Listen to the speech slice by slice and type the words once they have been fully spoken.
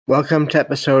Welcome to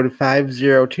episode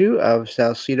 502 of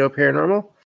Salcedo Paranormal,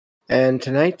 and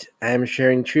tonight I am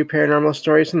sharing true paranormal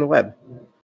stories from the web.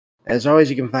 As always,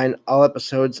 you can find all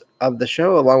episodes of the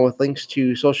show along with links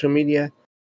to social media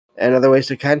and other ways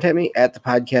to contact me at the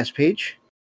podcast page,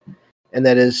 and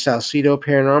that is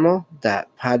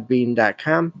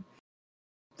salcidoparanormal.podbean.com.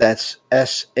 That's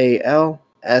SALSIDO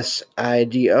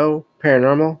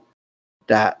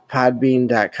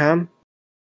paranormal.podbean.com.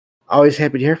 Always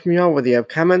happy to hear from you all, whether you have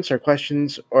comments or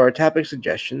questions or topic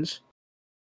suggestions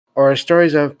or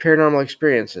stories of paranormal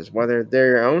experiences, whether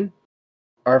they're your own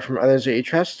or from others that you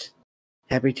trust.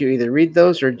 Happy to either read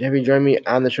those or have you join me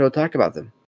on the show to talk about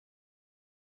them.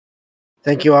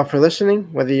 Thank you all for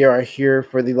listening, whether you are here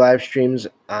for the live streams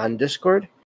on Discord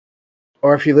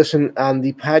or if you listen on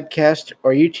the podcast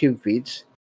or YouTube feeds,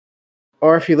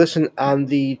 or if you listen on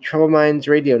the Trouble Minds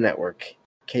Radio Network,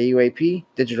 KUAP,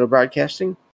 Digital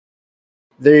Broadcasting.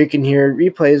 There you can hear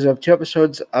replays of 2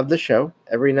 episodes of the show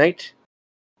every night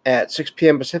at 6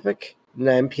 p.m. Pacific,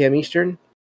 9 p.m. Eastern,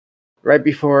 right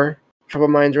before Trouble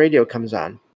Minds Radio comes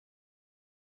on.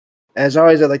 As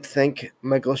always, I'd like to thank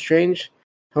Michael Strange,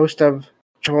 host of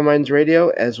Trouble Minds Radio,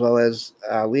 as well as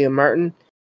Liam Martin,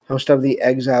 host of the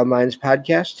Exile Minds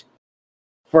podcast,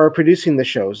 for producing the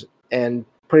shows and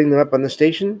putting them up on the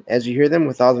station as you hear them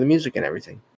with all the music and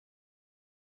everything.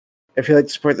 If you'd like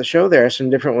to support the show, there are some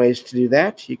different ways to do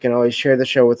that. You can always share the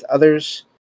show with others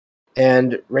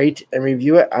and rate and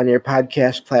review it on your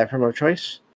podcast platform of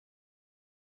choice.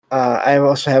 I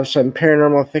also have some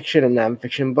paranormal fiction and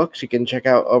nonfiction books you can check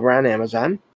out over on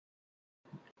Amazon.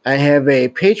 I have a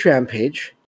Patreon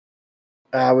page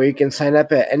where you can sign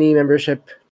up at any membership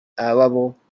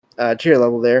level, tier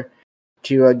level there,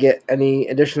 to get any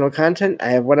additional content.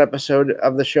 I have 1 episode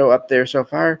of the show up there so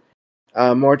far.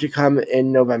 More to come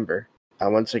in November,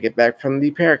 once I get back from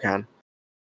the Paracon.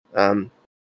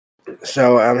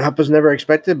 So help is never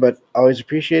expected, but always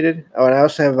appreciated. Oh, and I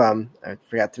also have, I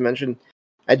forgot to mention,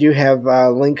 I do have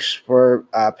links for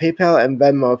PayPal and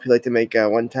Venmo if you'd like to make a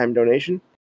one-time donation.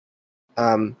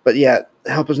 But yeah,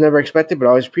 help is never expected, but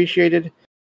always appreciated,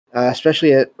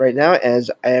 especially right now as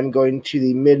I am going to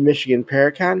the Mid-Michigan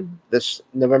Paracon this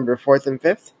November 4th and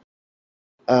 5th.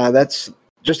 That's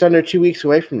just under 2 weeks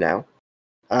away from now.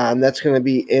 That's going to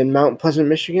be in Mount Pleasant,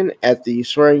 Michigan at the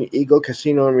Soaring Eagle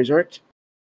Casino and Resort.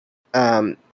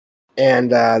 And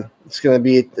it's going to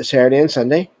be Saturday and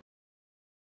Sunday.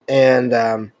 And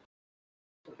I'm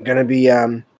going to be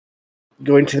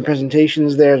going to the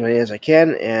presentations there as many as I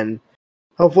can and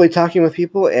hopefully talking with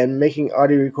people and making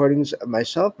audio recordings of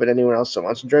myself and anyone else that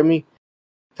wants to join me,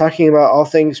 talking about all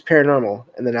things paranormal.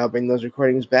 And then I'll bring those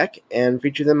recordings back and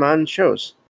feature them on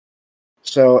shows.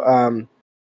 So,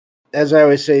 as I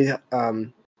always say, I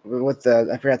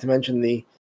forgot to mention the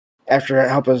after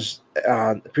help is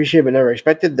appreciated but never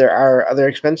expected. There are other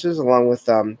expenses along with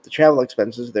the travel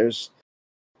expenses. There's,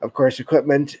 of course,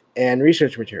 equipment and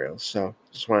research materials. So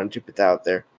just wanted to put that out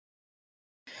there.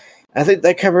 I think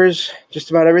that covers just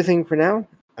about everything for now.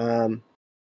 So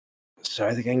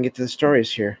I think I can get to the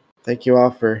stories here. Thank you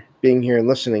all for being here and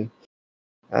listening.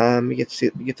 We get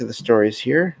to the stories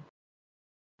here,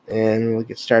 and we'll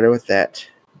get started with that.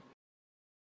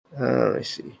 Let me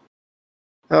see.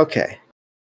 Okay.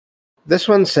 This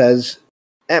one says,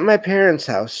 at my parents'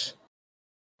 house,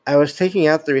 I was taking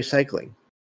out the recycling.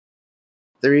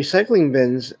 The recycling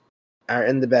bins are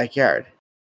in the backyard.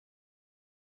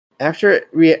 After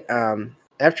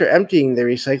emptying the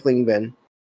recycling bin,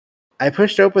 I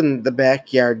pushed open the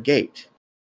backyard gate.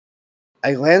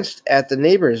 I glanced at the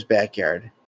neighbor's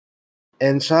backyard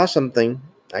and saw something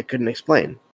I couldn't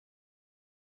explain.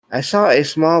 I saw a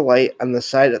small light on the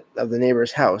side of the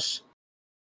neighbor's house,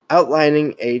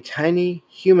 outlining a tiny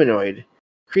humanoid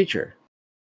creature.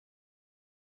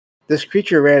 This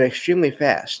creature ran extremely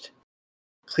fast,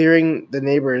 clearing the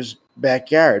neighbor's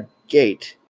backyard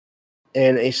gate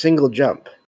in a single jump.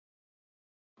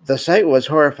 The sight was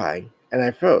horrifying, and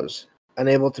I froze,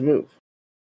 unable to move.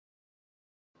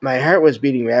 My heart was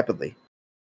beating rapidly.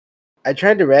 I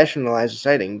tried to rationalize the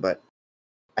sighting, but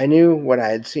I knew what I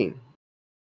had seen.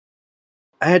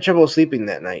 I had trouble sleeping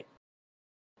that night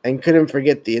and couldn't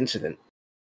forget the incident.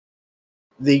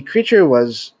 The creature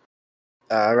was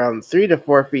around 3 to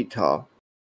 4 feet tall,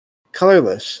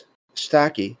 colorless,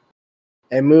 stocky,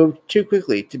 and moved too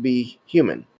quickly to be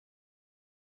human.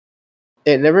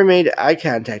 It never made eye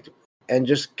contact and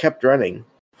just kept running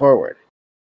forward.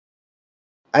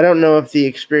 I don't know if the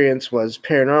experience was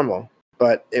paranormal,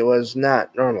 but it was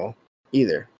not normal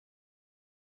either.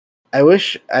 I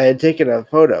wish I had taken a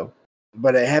photo,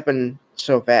 but it happened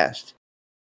so fast.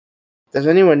 Does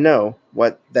anyone know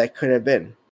what that could have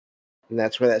been? and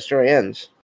that's where that story ends.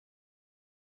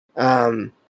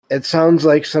 It sounds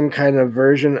like some kind of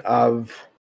version of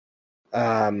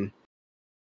what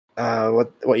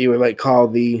you would like call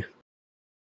the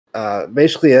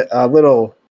basically a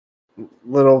little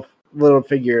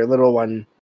figure, a little one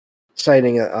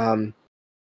sighting.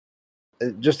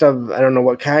 Just of I don't know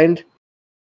what kind,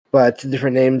 but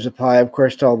different names apply, of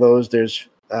course, to all those. There's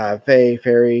fae,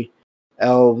 fairy,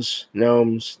 elves,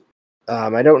 gnomes.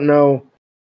 I don't know.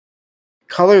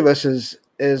 Colorless is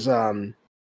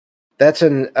that's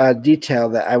a detail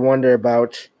that I wonder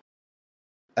about.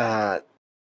 I'm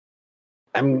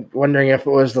wondering if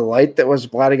it was the light that was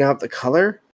blotting out the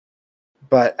color,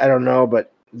 but I don't know.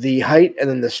 But the height and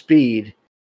then the speed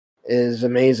is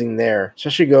amazing there,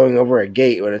 especially going over a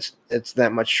gate when it's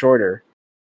that much shorter.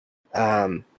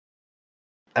 I'm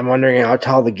wondering how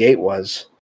tall the gate was.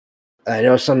 I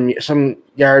know some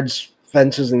yards,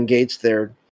 fences, and gates they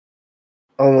are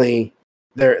only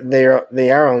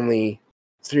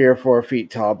 3 or 4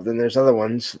 feet tall, but then there's other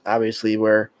ones obviously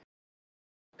where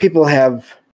people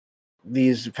have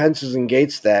these fences and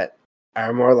gates that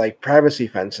are more like privacy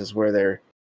fences where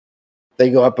they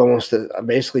go up almost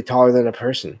basically taller than a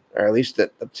person, or at least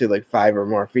up to like 5 or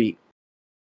more feet.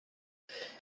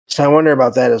 So I wonder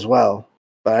about that as well,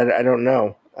 but I don't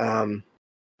know.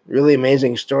 Really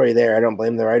amazing story there. I don't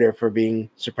blame the writer for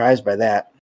being surprised by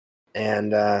that.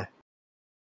 And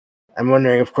I'm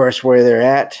wondering, of course, where they're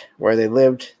at, where they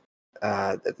lived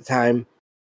at the time,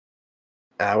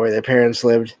 where their parents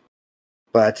lived.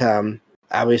 But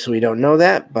obviously we don't know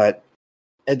that, but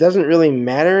it doesn't really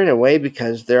matter in a way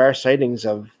because there are sightings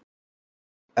of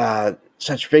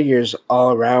such figures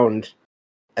all around.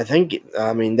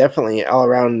 Definitely all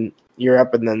around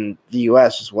Europe and then the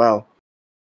U.S. as well.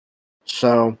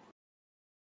 So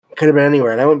it could have been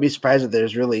anywhere, and I wouldn't be surprised if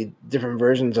there's really different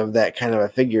versions of that kind of a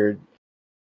figure,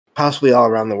 possibly all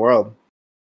around the world.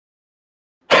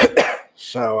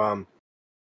 So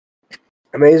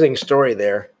amazing story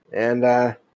there,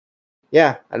 and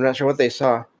yeah, I'm not sure what they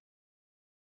saw.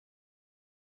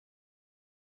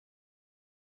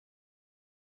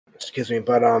 Excuse me,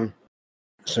 but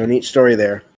so neat story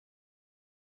there.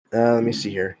 Let me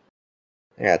see here.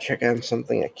 I gotta check on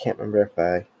something. I can't remember if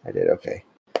I did. Okay.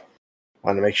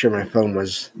 Want to make sure my phone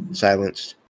was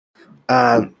silenced.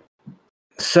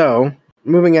 So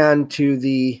moving on to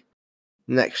the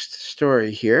next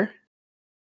story here.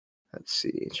 Let's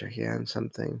see. Checking on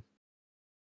something.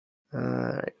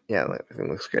 Yeah,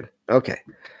 everything looks good. Okay.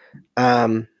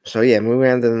 So yeah, moving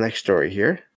on to the next story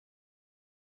here.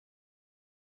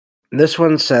 This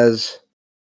one says,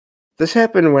 "This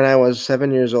happened when I was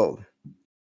 7 years old.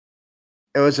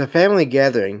 It was a family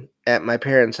gathering at my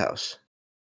parents' house.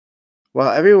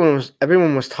 While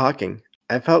everyone was talking,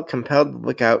 I felt compelled to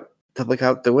look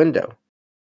out the window.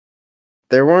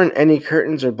 There weren't any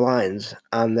curtains or blinds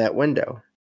on that window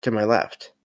to my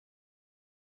left.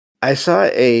 I saw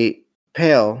a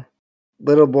pale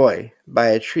little boy by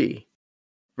a tree,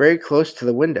 very close to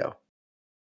the window.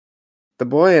 The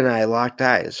boy and I locked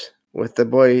eyes, with the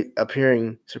boy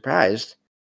appearing surprised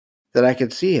that I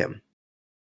could see him.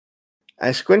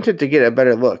 I squinted to get a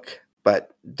better look,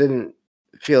 but didn't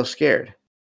feel scared.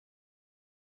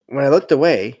 When I looked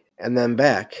away and then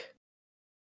back,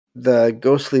 the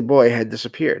ghostly boy had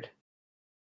disappeared.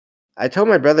 I told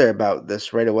my brother about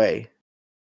this right away,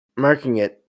 marking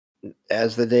it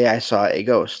as the day I saw a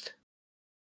ghost.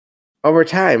 Over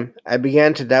time, I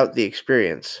began to doubt the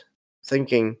experience,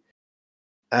 thinking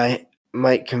I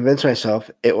might convince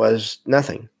myself it was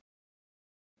nothing.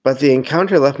 But the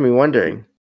encounter left me wondering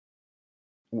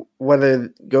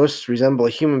whether ghosts resemble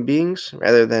human beings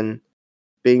rather than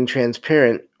being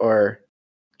transparent or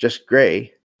just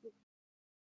gray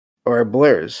or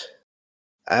blurs.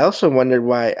 I also wondered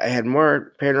why I had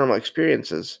more paranormal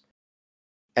experiences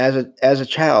as a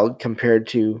child compared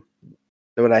to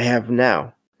what I have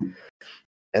now.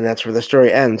 And that's where the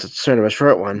story ends. It's sort of a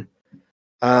short one.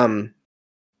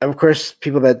 Of course,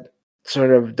 people that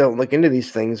sort of don't look into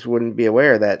these things wouldn't be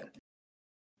aware that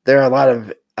there are a lot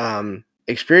of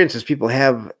experiences people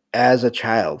have as a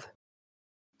child,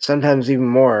 sometimes even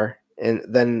more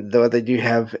than what they do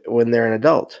have when they're an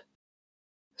adult.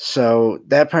 So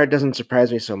that part doesn't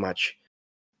surprise me so much.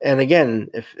 And again,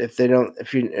 if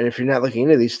you're not looking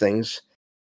into these things,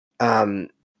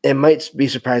 it might be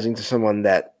surprising to someone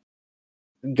that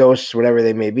ghosts, whatever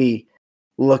they may be,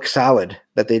 look solid,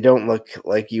 that they don't look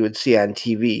like you would see on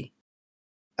TV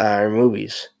or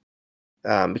movies,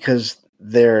 because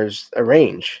there's a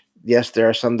range. Yes, there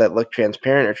are some that look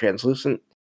transparent or translucent.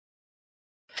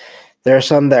 There are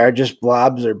some that are just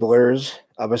blobs or blurs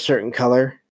of a certain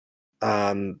color.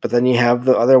 But then you have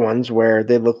the other ones where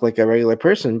they look like a regular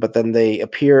person, but then they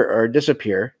appear or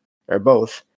disappear, or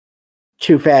both,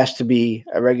 too fast to be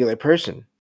a regular person.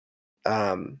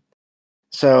 Um,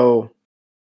 so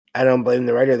I don't blame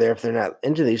the writer there if they're not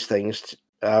into these things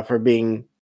for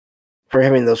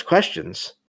having those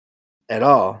questions at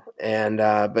all. And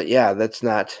but yeah, that's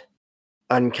not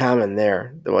uncommon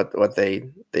there. What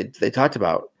they talked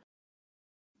about,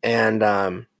 and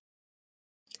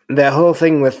that whole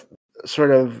thing with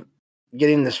sort of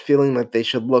getting this feeling like they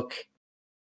should look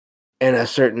in a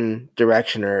certain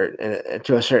direction or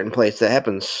to a certain place. That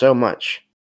happens so much,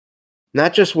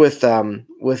 not just with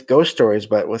ghost stories,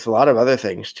 but with a lot of other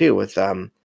things too, with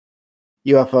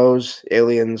UFOs,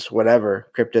 aliens,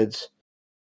 whatever, cryptids.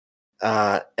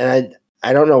 And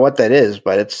I don't know what that is,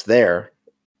 but it's there.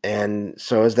 And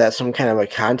so, is that some kind of a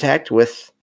contact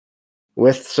with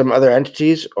some other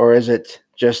entities, or is it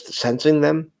just sensing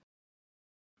them,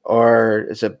 or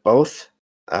is it both?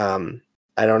 I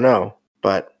don't know,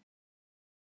 but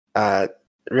uh,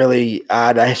 really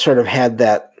odd. I sort of had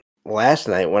that last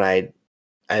night when I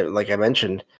like I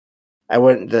mentioned,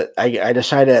 I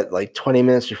decided at like 20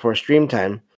 minutes before stream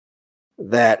time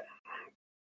that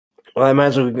well I might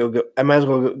as well go I might as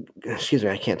well go, excuse me,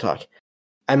 I can't talk.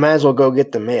 I might as well go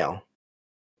get the mail.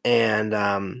 And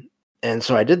and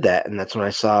so I did that, and that's when I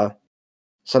saw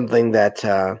something that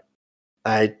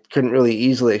I couldn't really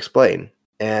easily explain.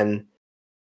 And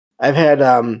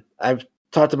I've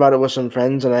talked about it with some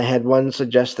friends, and I had one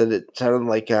suggest that it sounded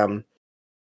like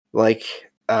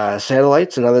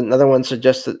satellites. Another one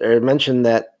suggested or mentioned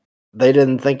that they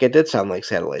didn't think it did sound like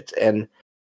satellites, and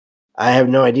I have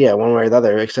no idea one way or the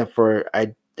other, except for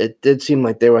it did seem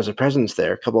like there was a presence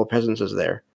there, a couple of presences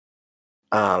there,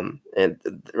 and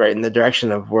right in the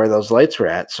direction of where those lights were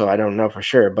at. So I don't know for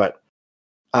sure, but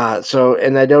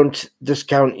and I don't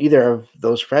discount either of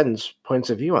those friends' points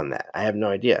of view on that. I have no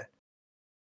idea,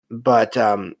 but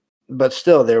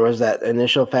still, there was that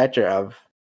initial factor of,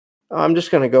 oh, I'm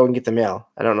just gonna go and get the mail.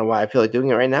 I don't know why I feel like doing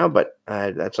it right now, but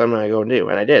that's what I'm gonna go and do,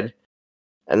 and I did,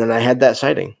 and then I had that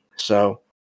sighting. So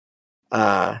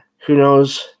who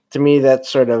knows? To me, that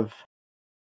sort of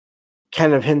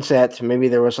kind of hints at maybe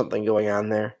there was something going on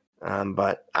there,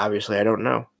 but obviously I don't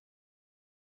know.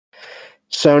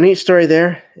 So neat story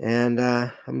there, and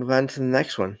I'll move on to the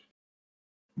next one.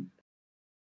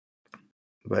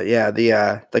 But yeah,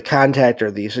 the contact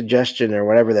or the suggestion or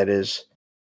whatever that is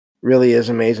really is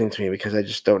amazing to me because I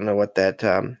just don't know what that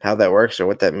how that works or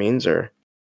what that means or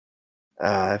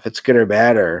if it's good or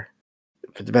bad or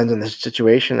if it depends on the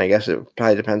situation. I guess it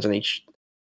probably depends on each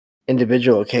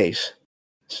individual case.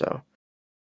 So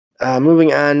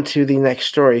moving on to the next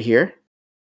story here.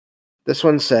 This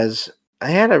one says, I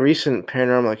had a recent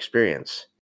paranormal experience,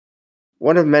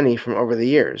 one of many from over the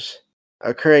years,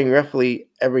 occurring roughly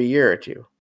every year or two.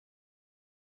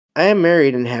 I am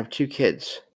married and have 2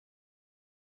 kids.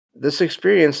 This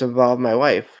experience involved my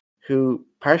wife, who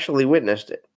partially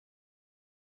witnessed it.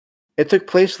 It took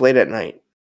place late at night,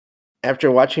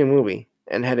 after watching a movie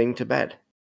and heading to bed.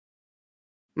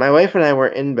 My wife and I were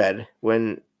in bed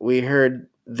when we heard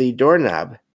the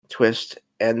doorknob twist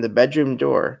and the bedroom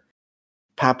door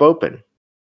pop open.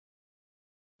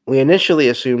 We initially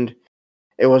assumed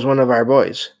it was one of our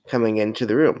boys coming into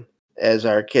the room, as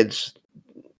our kids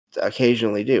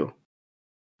occasionally do.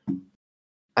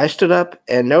 I stood up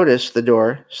and noticed the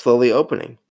door slowly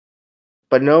opening,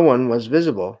 but no one was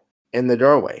visible in the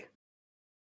doorway.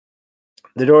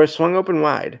 The door swung open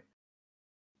wide,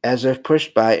 as if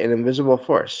pushed by an invisible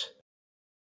force.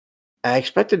 I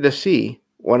expected to see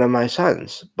one of my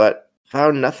sons, but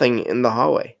found nothing in the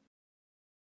hallway.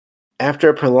 After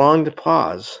a prolonged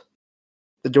pause,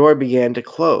 the door began to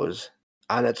close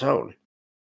on its own,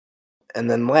 and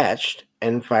then latched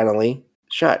and finally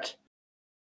shut,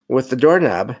 with the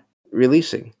doorknob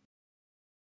releasing.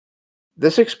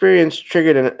 This experience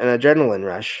triggered an adrenaline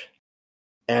rush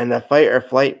and a fight or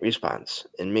flight response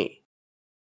in me.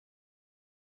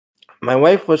 My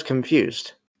wife was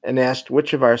confused and asked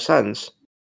which of our sons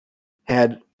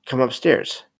had come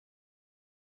upstairs.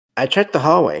 I checked the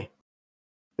hallway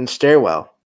and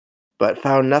stairwell, but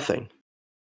found nothing.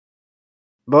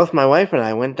 Both my wife and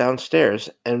I went downstairs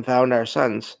and found our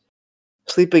sons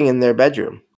sleeping in their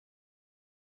bedroom.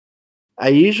 I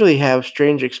usually have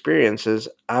strange experiences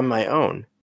on my own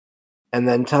and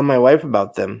then tell my wife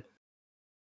about them,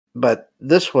 but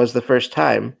this was the first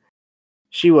time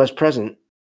she was present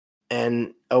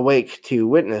and awake to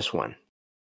witness one.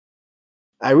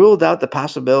 I ruled out the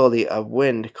possibility of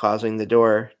wind causing the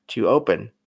door to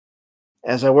open,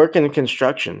 as I work in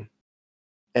construction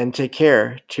and take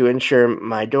care to ensure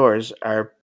my doors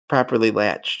are properly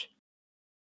latched.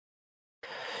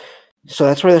 So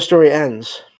that's where the story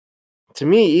ends. To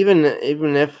me, even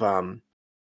if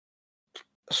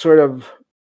sort of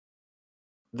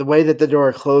the way that the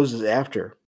door closes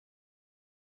after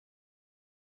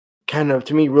kind of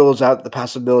to me rules out the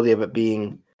possibility of it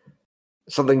being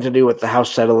something to do with the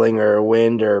house settling or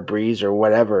wind or breeze or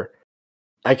whatever.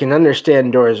 I can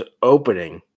understand doors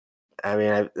opening. I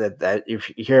mean, that if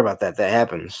you hear about that, that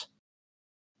happens.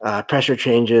 Pressure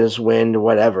changes, wind,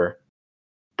 whatever.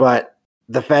 But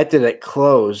the fact that it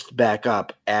closed back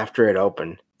up after it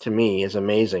opened to me is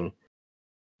amazing,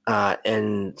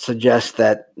 and suggests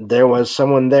that there was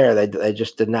someone there that I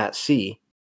just did not see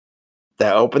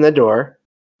that opened the door,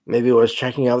 maybe was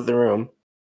checking out the room,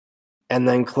 and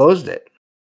then closed it,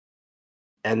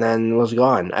 and then was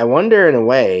gone. I wonder, in a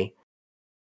way,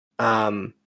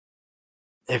 um,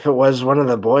 if it was one of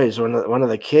the boys, one of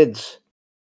the kids,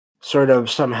 sort of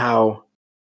somehow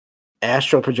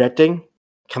astral projecting,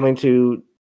 coming to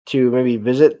maybe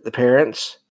visit the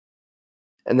parents,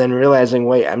 and then realizing,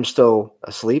 wait, I'm still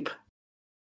asleep,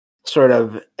 sort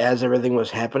of as everything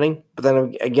was happening. But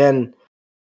then again,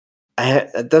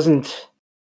 it doesn't.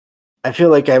 I feel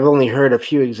like I've only heard a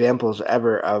few examples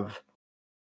ever of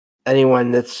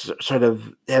anyone that's sort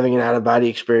of having an out of body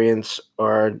experience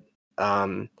or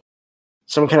um,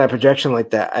 some kind of projection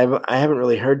like that. I haven't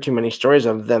really heard too many stories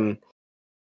of them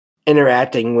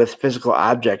interacting with physical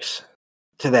objects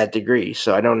to that degree.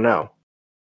 So I don't know.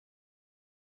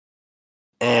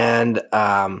 And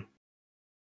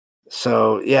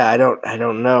so yeah, I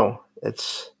don't know.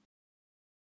 It's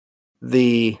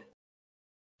the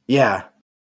yeah.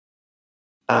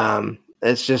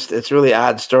 It's really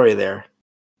odd story there.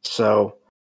 So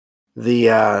the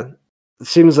it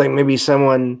seems like maybe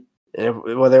someone,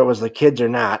 whether it was the kids or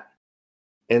not,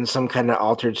 in some kind of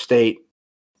altered state,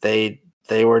 they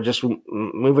were just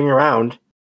moving around.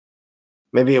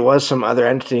 Maybe it was some other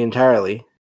entity entirely,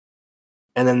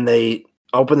 and then they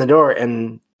open the door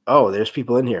and, oh, there's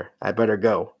people in here. I better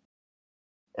go,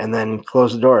 and then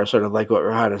close the door, sort of like what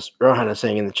Rohan is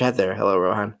saying in the chat there. Hello,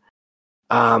 Rohan.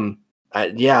 Um,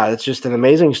 yeah, it's just an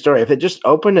amazing story. If it just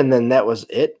opened and then that was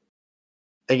it,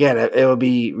 again, it would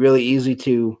be really easy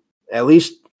to at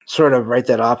least sort of write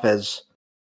that off as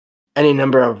any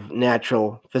number of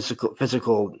natural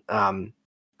physical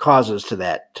causes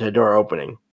to a door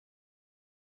opening.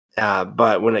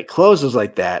 But when it closes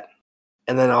like that,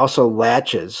 and then also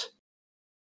latches,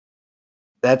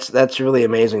 that's really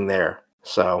amazing there.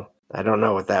 So I don't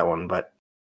know with that one, but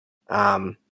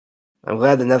I'm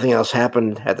glad that nothing else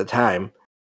happened at the time.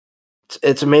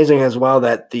 It's amazing as well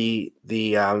that the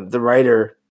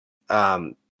writer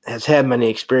has had many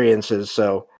experiences,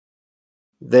 so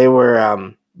they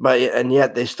were but and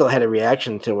yet they still had a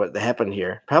reaction to what happened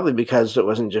here, probably because it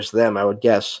wasn't just them, I would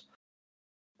guess.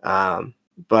 um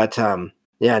but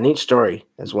yeah, neat story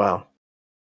as well.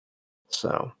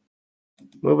 So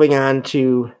moving on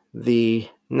to the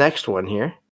next one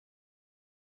here.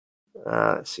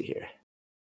 Let's see here.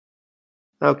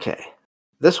 Okay,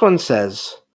 this one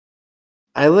says,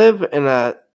 I live in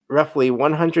a roughly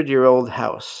 100-year-old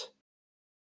house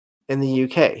in the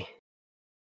UK.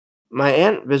 My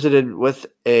aunt visited with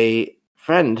a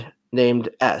friend named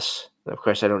S. Of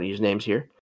course, I don't use names here.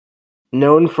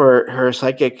 Known for her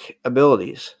psychic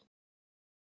abilities.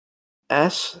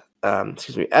 S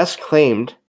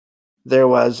claimed there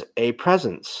was a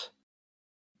presence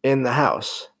in the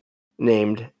house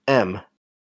named M.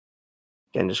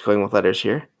 Again, just going with letters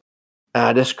here.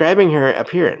 Describing her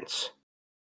appearance.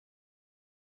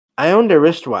 I owned a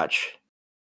wristwatch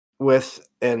with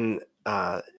an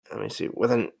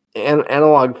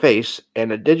analog face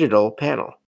and a digital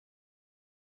panel.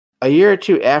 A year or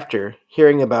two after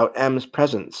hearing about M's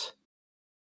presence,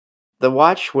 the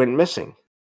watch went missing.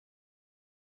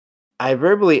 I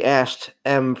verbally asked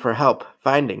M for help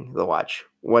finding the watch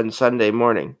one Sunday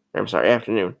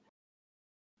afternoon,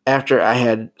 after I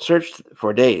had searched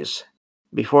for days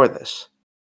before this.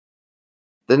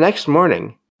 The next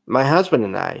morning, my husband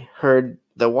and I heard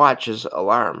the watch's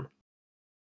alarm,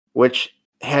 which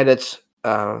had its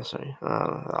I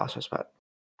lost my spot.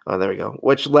 Oh, there we go.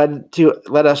 Which led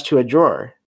us to a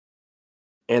drawer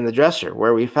in the dresser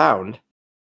where we found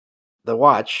the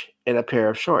watch in a pair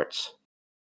of shorts.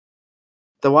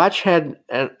 The watch had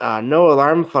no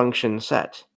alarm function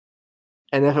set,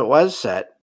 and if it was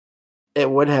set, it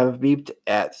would have beeped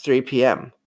at 3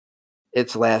 p.m.,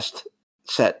 its last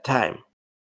set time.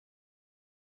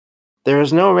 There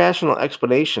is no rational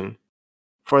explanation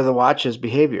for the watch's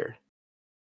behavior,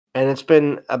 and it's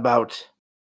been about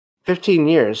 15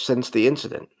 years since the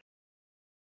incident.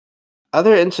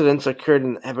 Other incidents have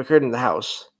occurred in the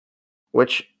house,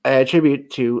 which I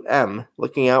attribute to M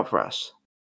looking out for us.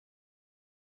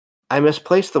 I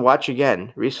misplaced the watch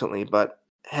again recently, but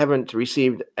haven't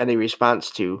received any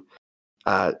response to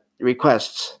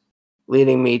requests,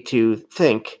 leading me to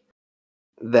think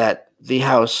that the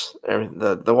house or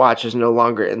the watch is no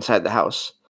longer inside the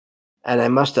house, and I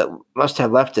must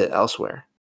have left it elsewhere.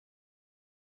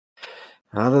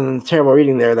 Other than the terrible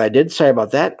reading there that I did, sorry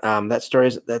about that. That's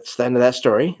the end of that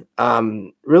story.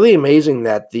 Really amazing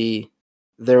that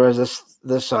there was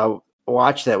this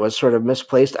watch that was sort of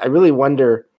misplaced. I really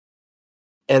wonder,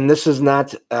 and this is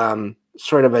not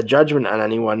sort of a judgment on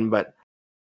anyone, but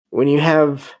when you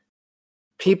have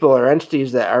people or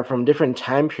entities that are from different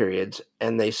time periods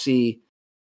and they see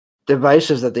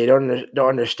devices that they don't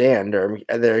understand or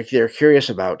they're curious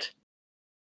about,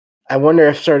 I wonder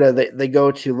if sort of they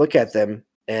go to look at them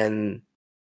and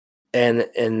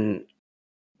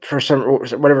for some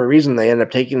whatever reason they end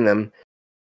up taking them,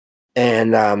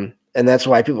 and that's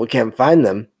why people can't find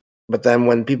them. But then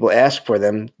when people ask for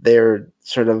them, they're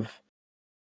sort of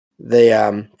they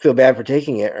feel bad for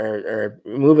taking it or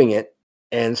moving it,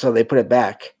 and so they put it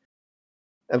back.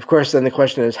 Of course, then the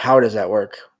question is, how does that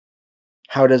work?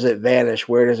 How does it vanish?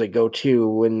 Where does it go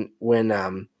to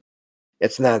when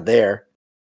it's not there?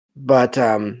 But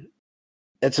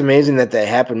it's amazing that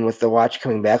happened with the watch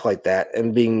coming back like that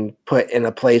and being put in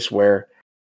a place where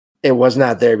it was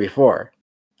not there before,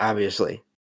 obviously.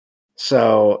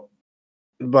 So,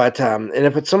 but and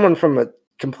if it's someone from a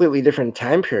completely different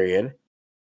time period,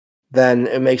 then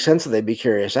it makes sense that they'd be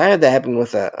curious. I had that happen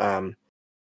with an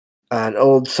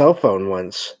old cell phone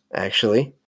once,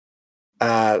 actually,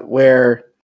 where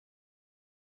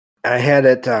I had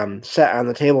it set on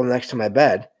the table next to my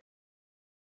bed,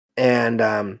 and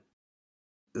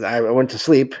I went to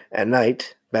sleep at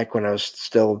night back when I was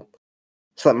still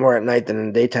slept more at night than in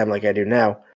the daytime like I do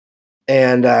now.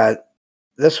 And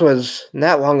this was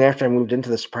not long after I moved into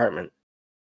this apartment.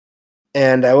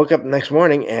 And I woke up the next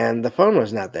morning and the phone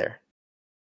was not there.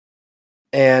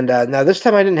 And now this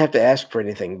time I didn't have to ask for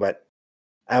anything, but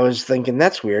I was thinking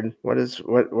that's weird.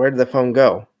 Where did the phone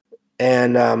go?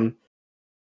 And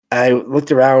I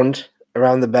looked around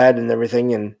the bed and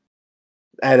everything, and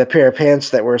I had a pair of pants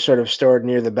that were sort of stored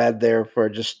near the bed there for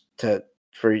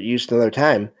use another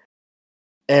time.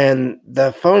 And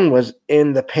the phone was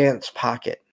in the pants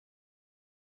pocket.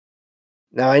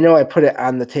 Now I know I put it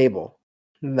on the table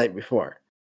the night before,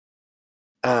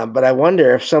 but I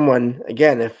wonder if someone,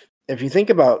 again, if you think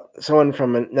about someone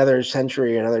from another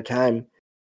century or another time,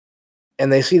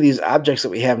 and they see these objects that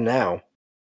we have now,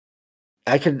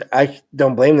 I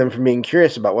don't blame them for being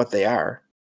curious about what they are,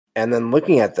 and then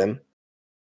looking at them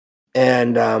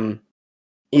and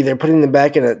either putting them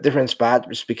back in a different spot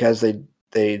just because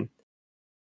they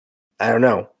I don't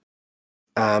know,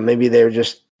 maybe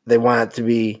they want it to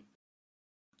be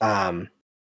um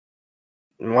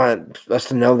want us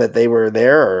to know that they were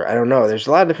there, or I don't know. There's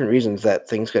a lot of different reasons that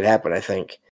things could happen, I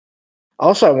think.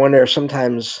 Also, I wonder if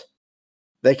sometimes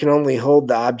they can only hold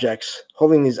the objects.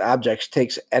 Holding these objects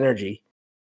takes energy,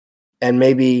 and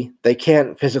maybe they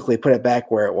can't physically put it back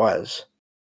where it was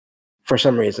for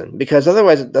some reason. Because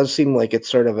otherwise, it does seem like it's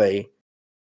sort of a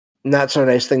not so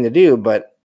nice thing to do.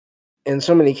 But in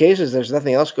so many cases, there's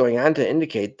nothing else going on to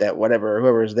indicate that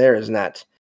whoever's there is not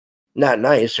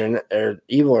nice or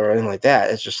evil or anything like that.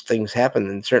 It's just things happen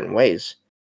in certain ways.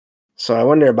 So I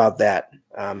wonder about that,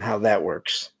 how that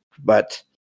works. But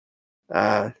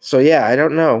so yeah, I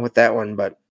don't know with that one,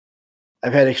 but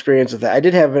I've had experience with that. I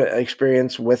did have an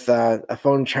experience with a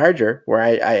phone charger where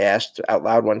I asked out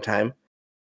loud one time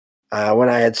when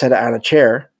I had set it on a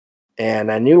chair,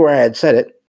 and I knew where I had set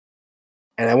it,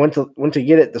 and I went to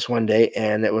get it this one day,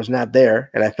 and it was not there,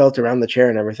 and I felt around the chair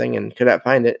and everything and could not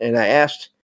find it, and I asked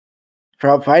for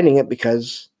help finding it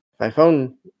because my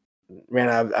phone ran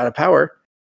out of power.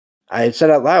 I had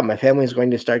said out loud, my family is going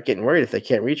to start getting worried if they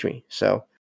can't reach me. So,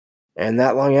 and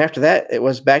not long after that, it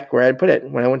was back where I'd put it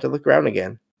when I went to look around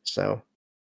again. So,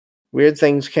 weird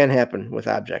things can happen with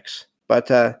objects. But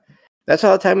that's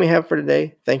all the time we have for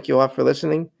today. Thank you all for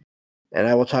listening, and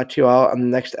I will talk to you all on the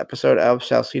next episode of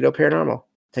Salcedo Paranormal.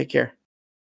 Take care.